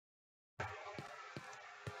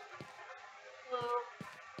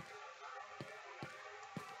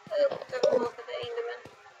Oh, don't walk at the Enderman.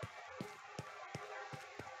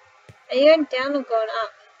 Are you going down or going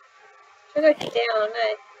up? Should I go down,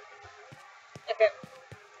 eh? Okay.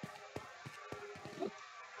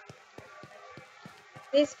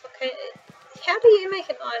 These volcano. How do you make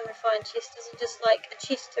an iron refined chest? Is it just like a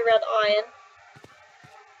chest around iron?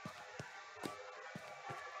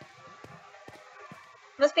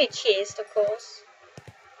 Must be a chest, of course.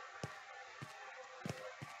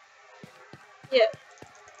 Yeah.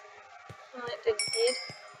 Oh, that dude's dead.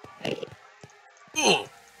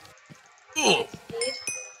 It's dead.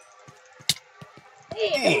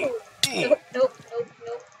 Hey, no! Nope, nope, nope,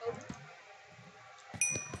 nope, nope.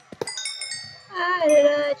 Why did I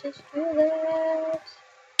just do that?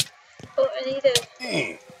 Oh, I need a...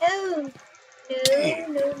 No! No, no, no,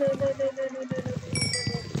 no, no, no, no, no, no, no.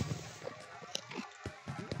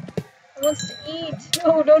 I wants to eat.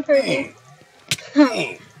 No, don't hurt me.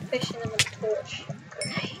 Fishing them with a torch.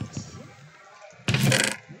 Great.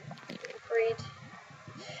 Bread.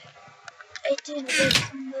 I didn't get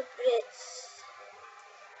some of bits.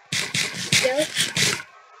 Yeah?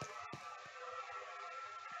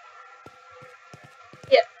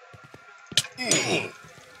 Yeah.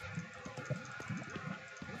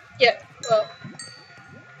 Yeah, well.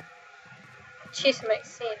 Chest makes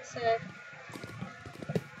sense, so.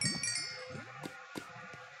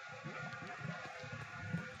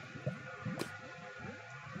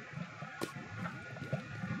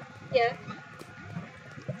 Yeah.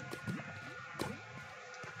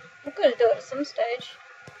 I'm gonna do it at some stage.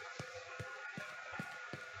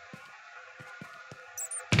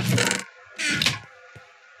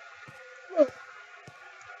 Ooh.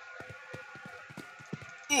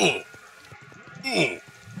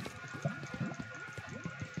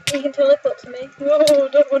 You can teleport to me. No,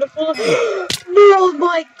 don't want to fall. No,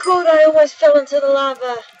 my god, I almost fell into the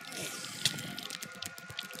lava.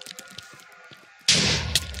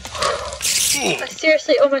 I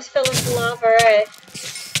seriously almost fell into lava, eh?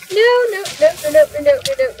 No, no, no, no, no, no, no, no,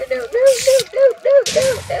 no, no, no, no, no, no,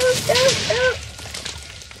 no, no.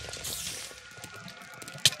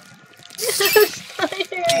 I'm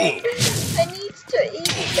tired. I need to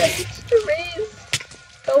eat. I need to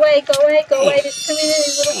rest. Go away, go away, go away. There's too many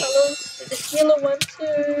little fellows. There's this yellow one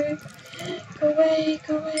too. Go away,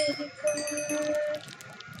 go away, go.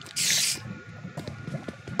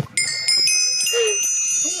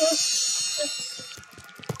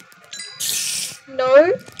 No,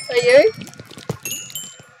 are you?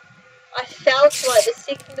 I fell to like the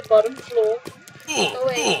second bottom floor. Go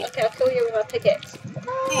away. Okay, I'll kill you with my pickaxe.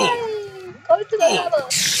 Bye. Go to the lava.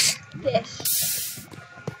 Yes.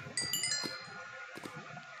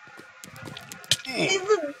 There's a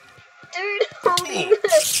dude holding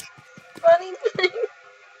this funny thing.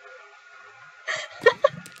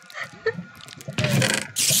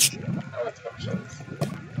 I want options.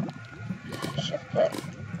 Shift click.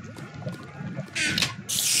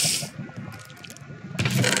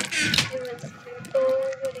 Humans can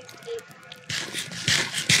already eat.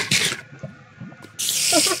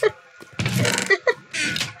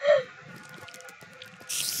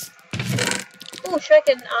 Oh, should I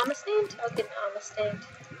get an armor stand? I'll get an armor stand.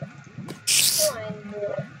 Why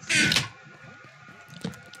not?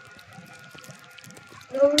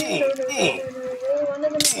 No, no, no, no, no, no, no. One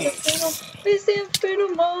of them is the inferno. Where's the inferno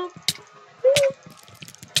mob?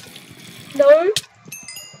 No?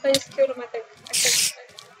 I just killed him, I think.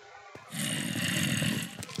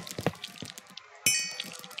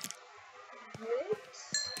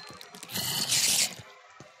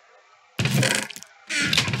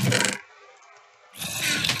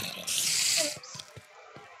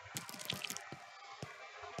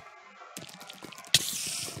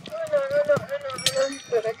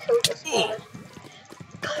 But I killed this one.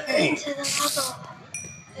 Go into the lava.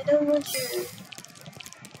 I don't want you.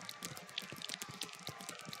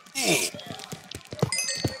 Yes.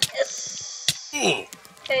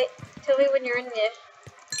 Okay, tell me when you're in there.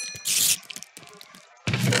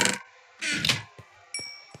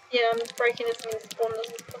 Yeah, I'm just breaking as many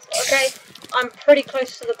spawners as possible. Okay, I'm pretty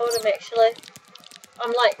close to the bottom actually.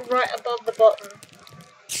 I'm like right above the bottom.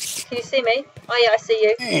 Can you see me? Oh yeah, I see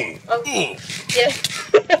you. Oh, yeah.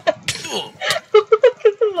 Look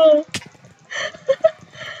at them all.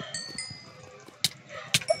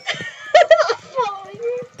 I'm following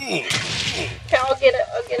you. Okay, I'll get it,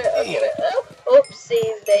 I'll get it, I'll get it. Oh,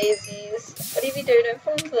 oopsies daisies. What do you do? Don't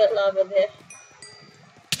fall into that lava there.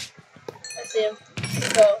 I see him.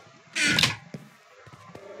 Oh.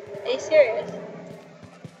 Are you serious?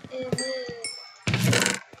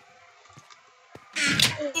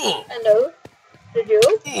 Hello? Did you?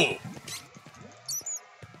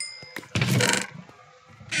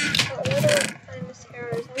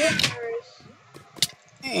 arrows. I want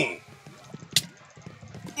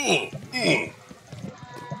arrows.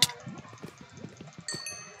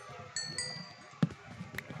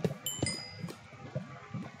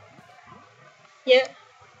 Yeah.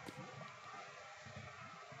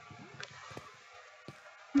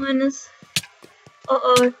 Minus.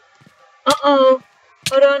 Uh-oh. Uh-oh.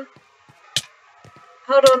 Hold on.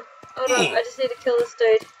 Hold on. Hold on. I just need to kill this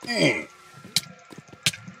dude.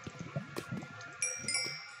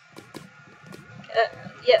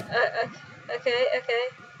 Yeah. Okay. Okay.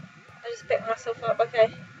 I just picked myself up.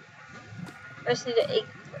 Okay. I just need to eat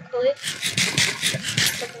quickly.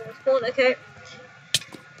 Something will spawn. Okay.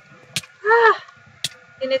 Ah!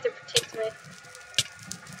 You need to protect me.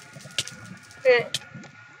 Okay.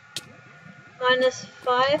 Minus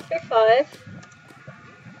 5 through 5.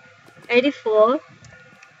 84.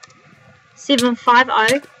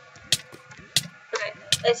 750. Okay,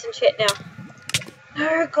 let's in chat now.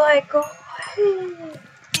 No, guy, go away.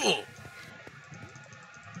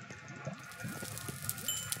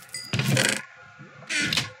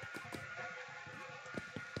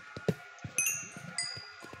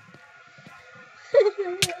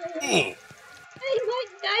 I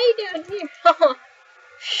might die down here.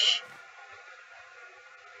 Shh.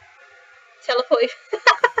 Teleport.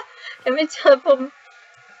 Let me teleport.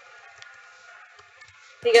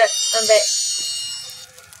 There you go. I'm back.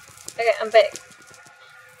 Okay, I'm back.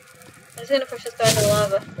 I'm just gonna push this guy into the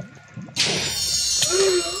lava.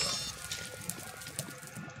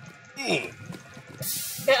 Okay,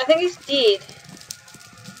 I think he's dead.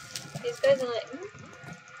 These guys are like,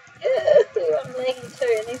 ew, I'm lagging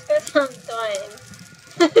too, and these guys aren't dying.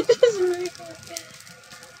 Just moving.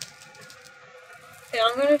 Okay,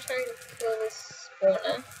 I'm gonna try to kill this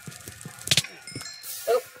spawner.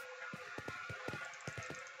 Oh.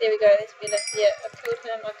 There we go, that's better. Yeah, I killed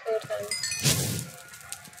him.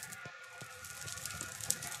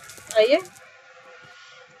 Are you?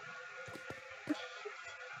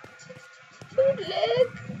 Too lag.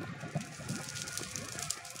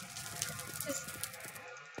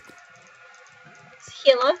 It's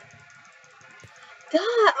healer. God,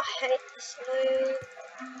 I hate this loop.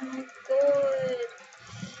 Oh my god.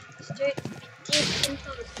 This dude be dead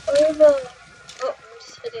until it's over. Oh, I'm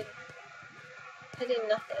just hitting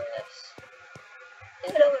nothingness.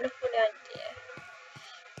 Yeah, I don't want to fall down there.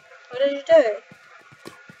 What did you do?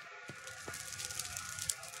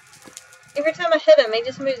 Every time I hit him, he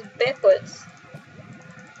just moves backwards.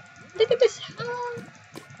 Look at this. Oh.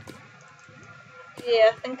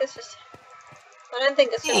 Yeah, I think it's just... I don't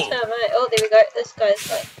think it's just him, eh? Oh, there we go. This guy's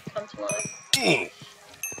like, come to life.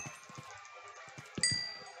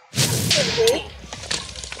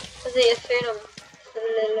 Was the infernal...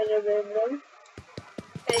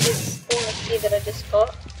 Okay, there's a spawner here that I just got.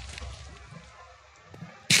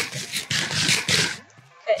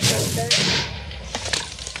 Okay, there we go.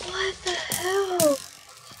 What the hell?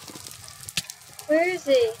 Where is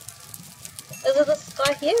he? Is it this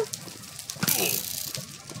guy here?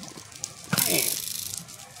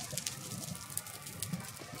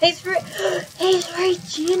 He's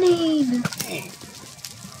regening!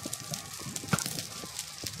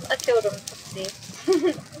 I killed him, see.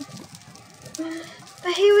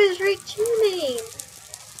 But he was regening!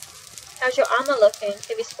 How's your armor looking?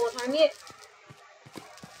 Have you spawned home yet?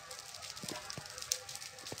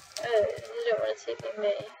 Oh, you don't want to TP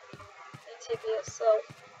me. You TP yourself.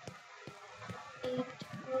 I'm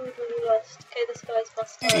totally lost. Okay, this guy's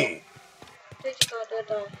must die. Dude, you gotta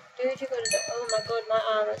die. Dude, you gotta die. Oh my god, my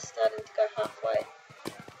arm is starting to go halfway.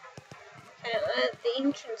 Okay, I'm at the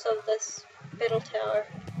entrance of this battle tower.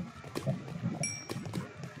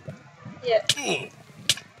 Yeah.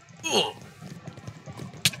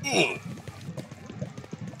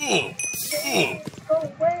 Go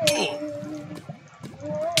away.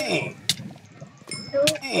 No,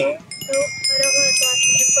 I don't want to die.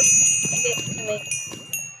 Could you put it back to me?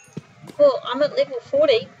 Cool, I'm at level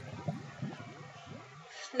 40.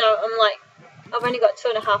 No, I'm like, I've only got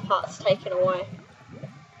 2.5 hearts taken away.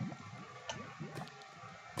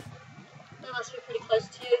 That must be pretty close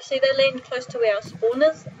to you. See, they land close to where our spawn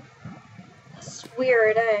is. I swear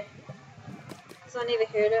it, eh? Because I never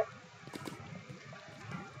heard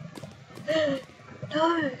it.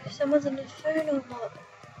 No, someone's an infernal mob.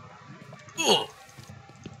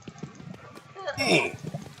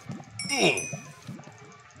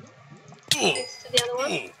 Next to the other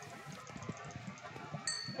one.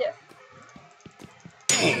 Yeah.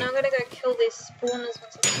 And I'm gonna go kill these spawners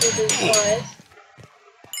once I kill these guys.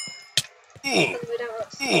 Because we don't want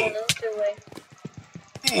spawners, do we?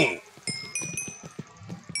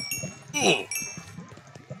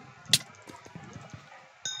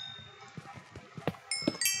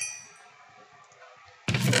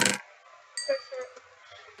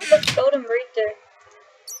 does golden breed do?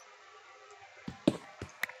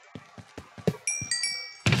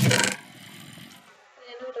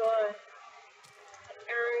 Yeah, nor do I.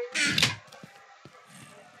 Arrows.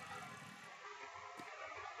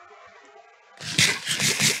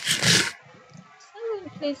 Someone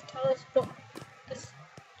please tell us what this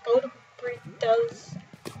golden breed does.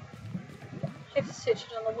 I have to search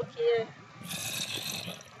it on the wiki.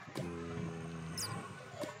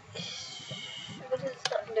 What does this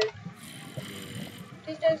button do?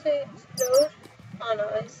 Please don't say it's the door. Oh no,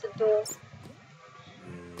 it's the door.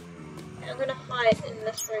 I'm gonna hide in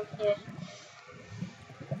this room here.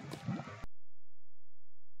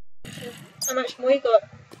 How much more you got?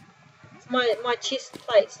 My chest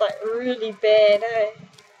plate's like really bad, eh?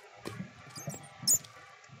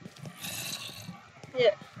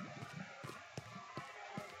 Yeah.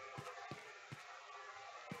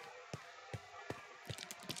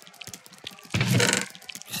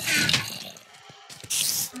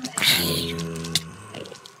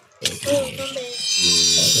 Oh, zombie.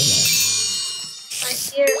 I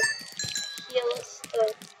hear healers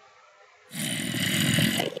though.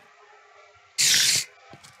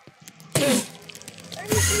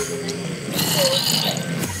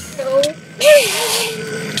 No.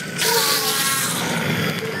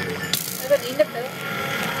 I got in the pill.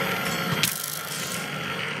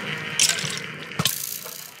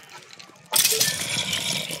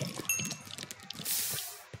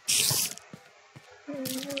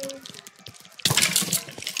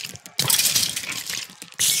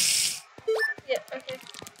 Yeah, okay.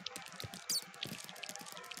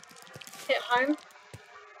 Hit home.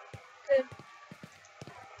 Good.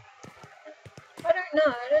 I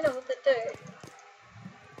don't know what to do.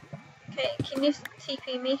 Okay, can you TP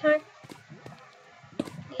me home?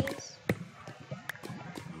 Yes.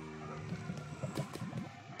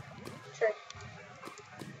 True.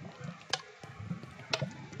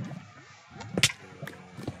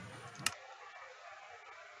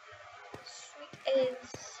 Sweet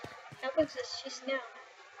as. How big's this chest now?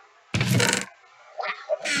 Wow.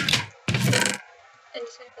 I'm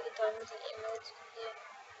just gonna put the diamonds and emeralds in here.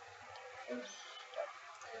 Oops.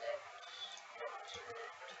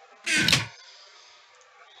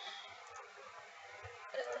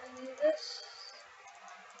 I need this.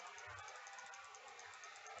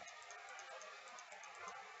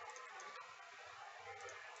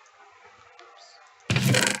 Oops.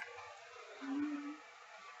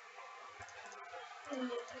 Oh,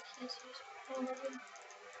 I can't use all of them.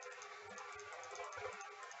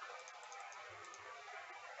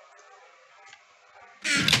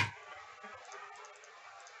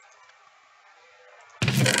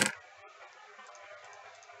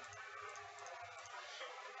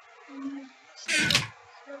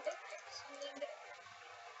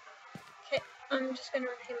 Okay, I'm just gonna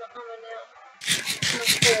repeat my armor now. My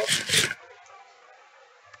sword.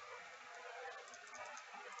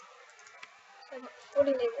 So I've got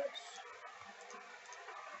 40 levels.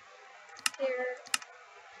 Here.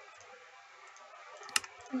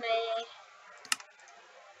 Nah.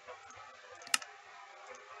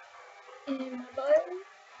 And my bow.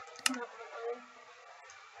 Not my bow.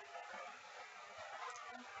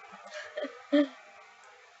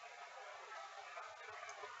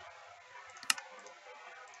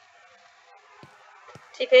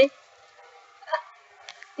 TP?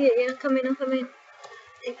 Yeah, I'm coming.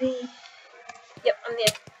 TP. Yep, I'm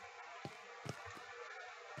there.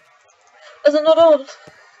 Is it not on?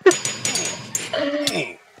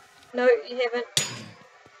 No, you haven't.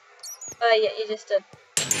 Oh yeah, you just did.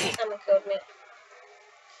 Someone killed me.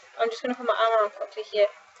 I'm just gonna put my armor on quickly here.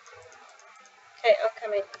 Okay, I'm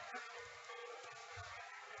coming.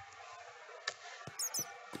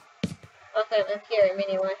 Okay, I'm hearing him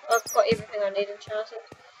anyway. I've got everything I need enchanted.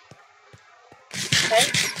 Okay.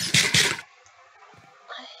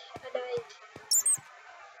 I died.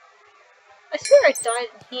 I swear I died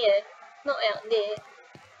in here, not out there.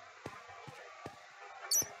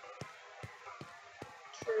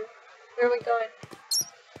 True. Where are we going?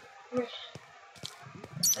 I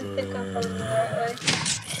think I'm following the right way.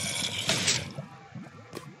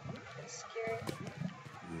 That's scary.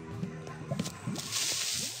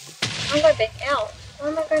 I'm going back out. Why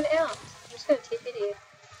am I going out? I'm just going to TP you.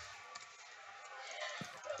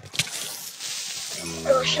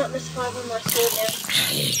 Oh, shut this fire with my sword now.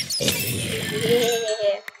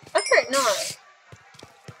 Yeah. I don't know.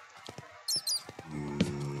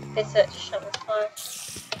 That's it, just shut this fire.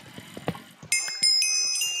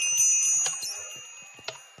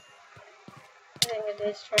 I think it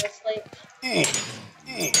is trying to sleep. I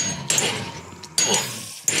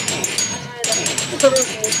know that's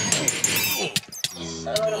horrible.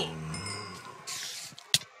 Yes, I got him.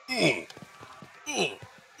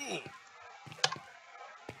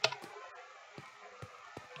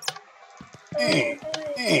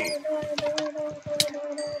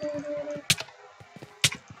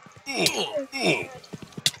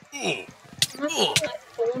 I must have like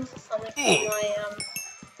thorns or something on my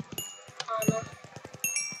armor.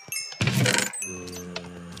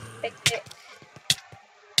 Backpack.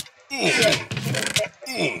 Yeah,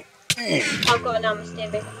 backpack. I've got an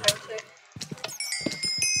stand back at home too.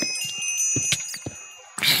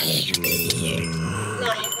 No, I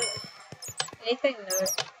haven't. Anything? No.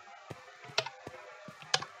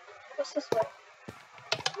 What's this way?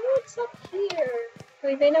 What's up here? Have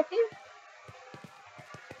we been up here?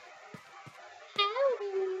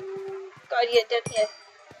 Howdy. God, yeah, down here.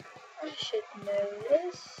 I should know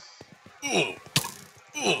this. I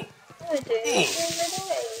do every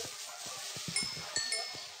day.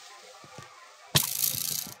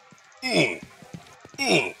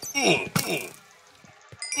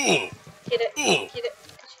 Get it, get it.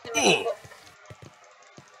 Because you can make it look.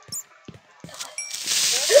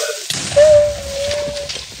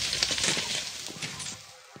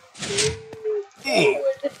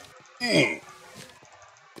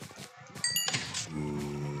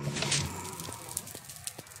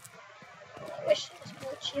 I wish it was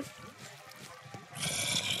more cheap.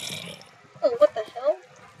 Oh, what the hell?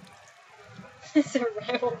 There's a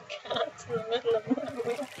rival cart in the middle of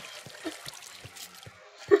nowhere.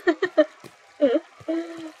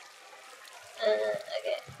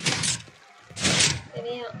 Okay. Let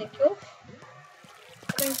me out, thank you.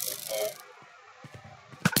 Going to there.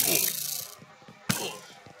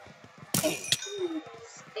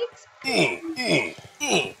 Sticks. Peas.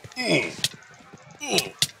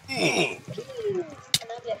 Can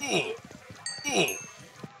I get peas?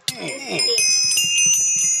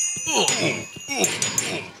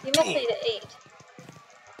 You must need to eat.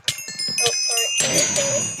 Oh, sorry.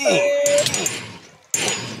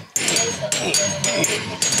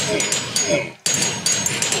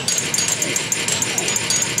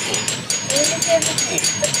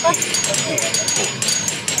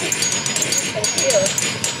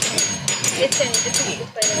 It's the only difference between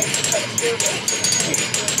an extra shield and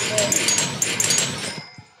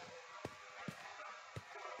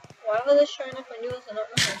why are they showing up on yours and not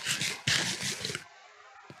mine?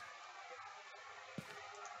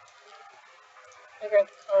 I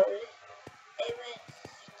grabbed coal. And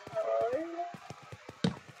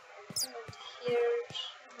here's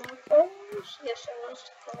more coals. Yes, I lost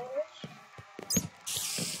coals.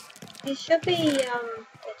 There should be a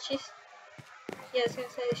chest. Yeah, I was gonna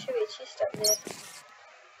say there should be a chest up there.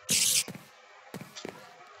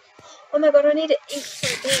 Oh my god, I need to eat so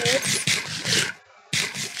bad.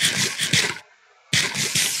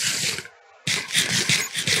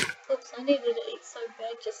 Oops, I needed to eat so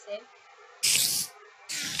bad just then.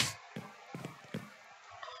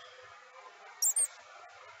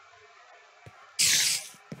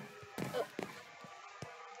 Oh.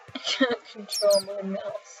 I can't control my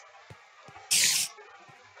mouse.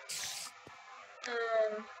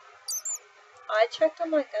 I checked on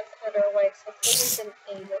my gunpowder away because I thought we didn't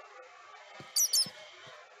need it.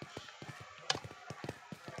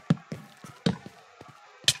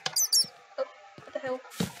 Oh, what the hell?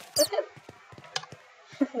 What happened?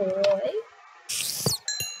 Why?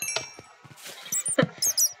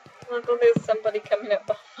 Oh my god, there's somebody coming up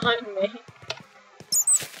behind me.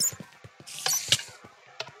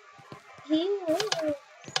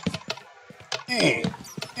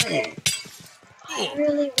 I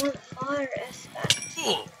really want fire aspect. I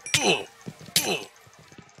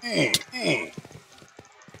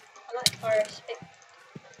like fire aspect.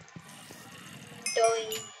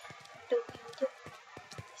 Doing.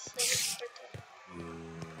 So pretty.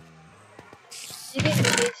 You get the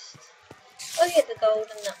best. I'll get the gold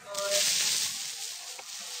in that mine.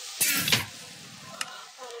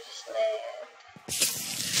 Oh, I just lagged.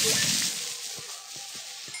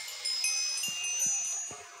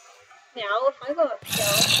 Now, if I go up here,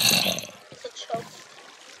 it's a chest.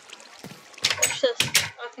 Watch this.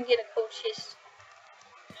 I can get a cold chest.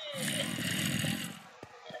 I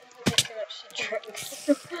don't get too much to drink.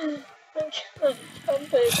 I can't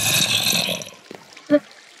jump it.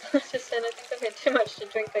 I just said I think I've had too much to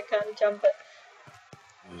drink, I can't jump it.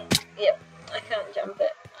 Yep, I can't jump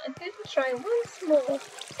it. I'm going to try once more.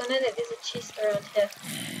 I know that there's a chest around here.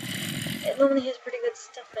 It normally has pretty good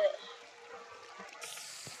stuff in it.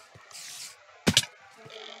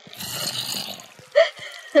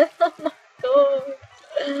 Oh my god.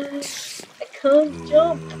 I can't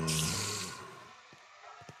jump.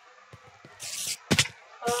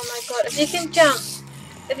 Oh my god, if you can jump,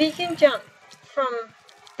 you can jump from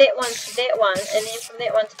that one to that one, and then from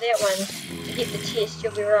that one to that one to get the chest,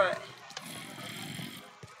 you'll be right.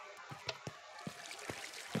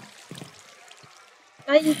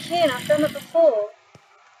 No, you can. I've done it before.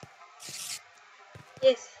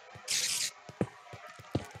 Yes.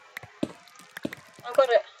 I got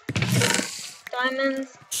it.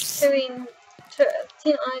 Diamonds, 10 iron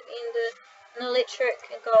ender, an electric,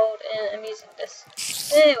 a gold, and a music disc.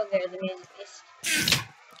 There we go, the music disc.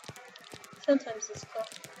 Sometimes it's cool.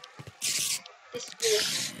 This good.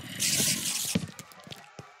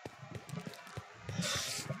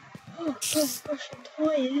 Oh gosh, I'm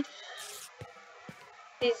tired.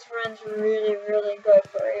 These runs really go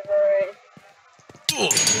forever, eh? Oh,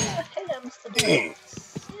 hello, Mr.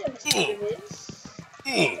 Davis. Hello, Mr. Davis. I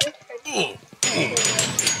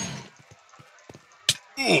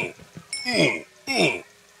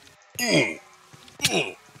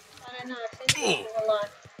don't know, it seems like a lot.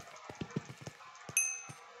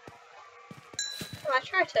 Oh, I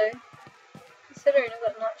try to. Considering I've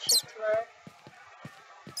got night shift tomorrow.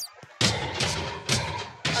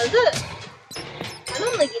 Oh, is it? I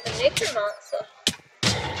normally get the necromancer.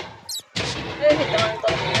 Maybe diamond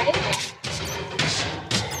off, right?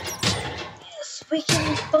 Yes, we can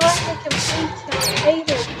buy the complete our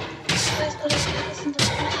table. Guys, got 1,000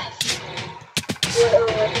 alive. Whoa,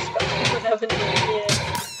 I just got 1,000 here.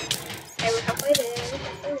 Hey, we're halfway there, we're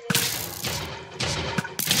halfway there.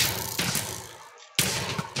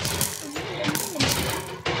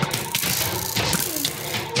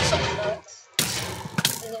 That sucks.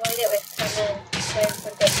 There's a way that we've come in, so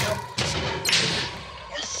we've got help.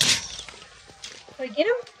 Yes! Can we get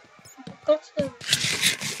him? I've got to.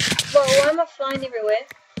 Whoa, why am I flying everywhere?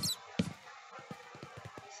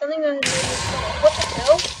 Something I had what the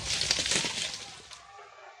hell?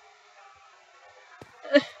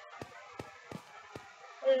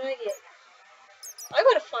 What did I get? I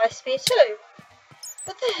got a fire spear too.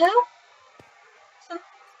 What the hell?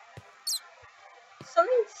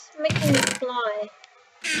 Something's making me fly.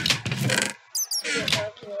 I don't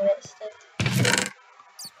like any of that stuff.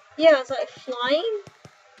 Yeah, I was like flying.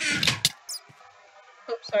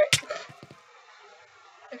 Oops, sorry.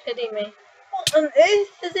 They're hitting me. What on earth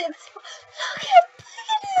is it? Look how big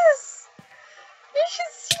it is! You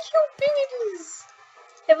should see how big it is!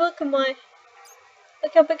 Have a look at my...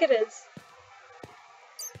 Look how big it is.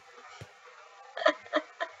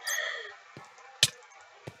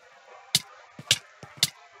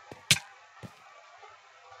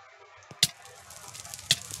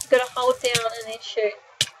 Gotta hold down and then shoot.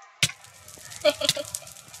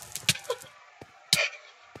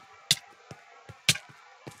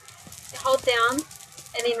 You hold down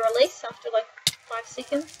and then release after like 5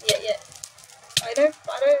 seconds. Yeah. I don't.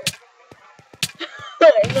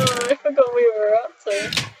 No, I forgot we were up to.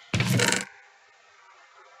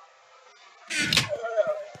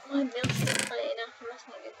 My mouse is playing up. I must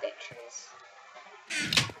need new batteries.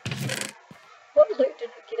 What loot did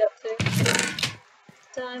we get up to?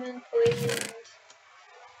 Diamond, poisoned.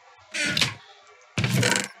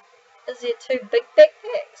 Is there 2 big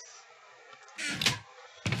backpacks?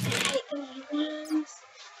 I hate the little ones.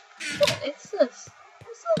 What is this?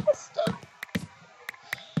 What's all this stuff?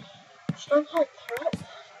 Stronghold prop.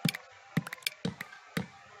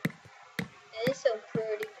 They're so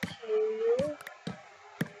pretty cute.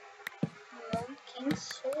 Monkey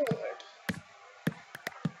sword.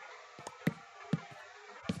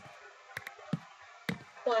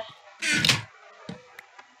 What?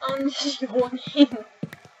 I'm just yawning.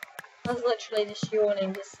 I was literally just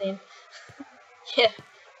yawning just then. Yeah.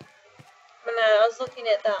 But no, I was looking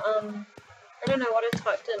at that, I don't know what I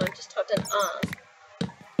typed in. I just typed in arm.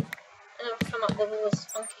 And I've come up with all this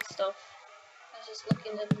funky stuff. I was just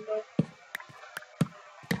looking at them both.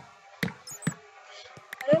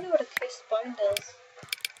 I don't know what a cursed bone does.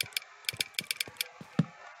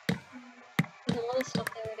 There's a lot of stuff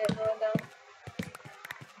that we don't know about.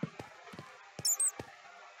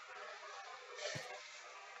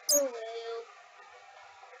 Oh well.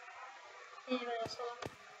 Anyway, so...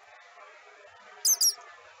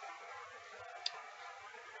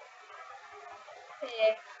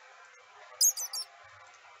 Yeah.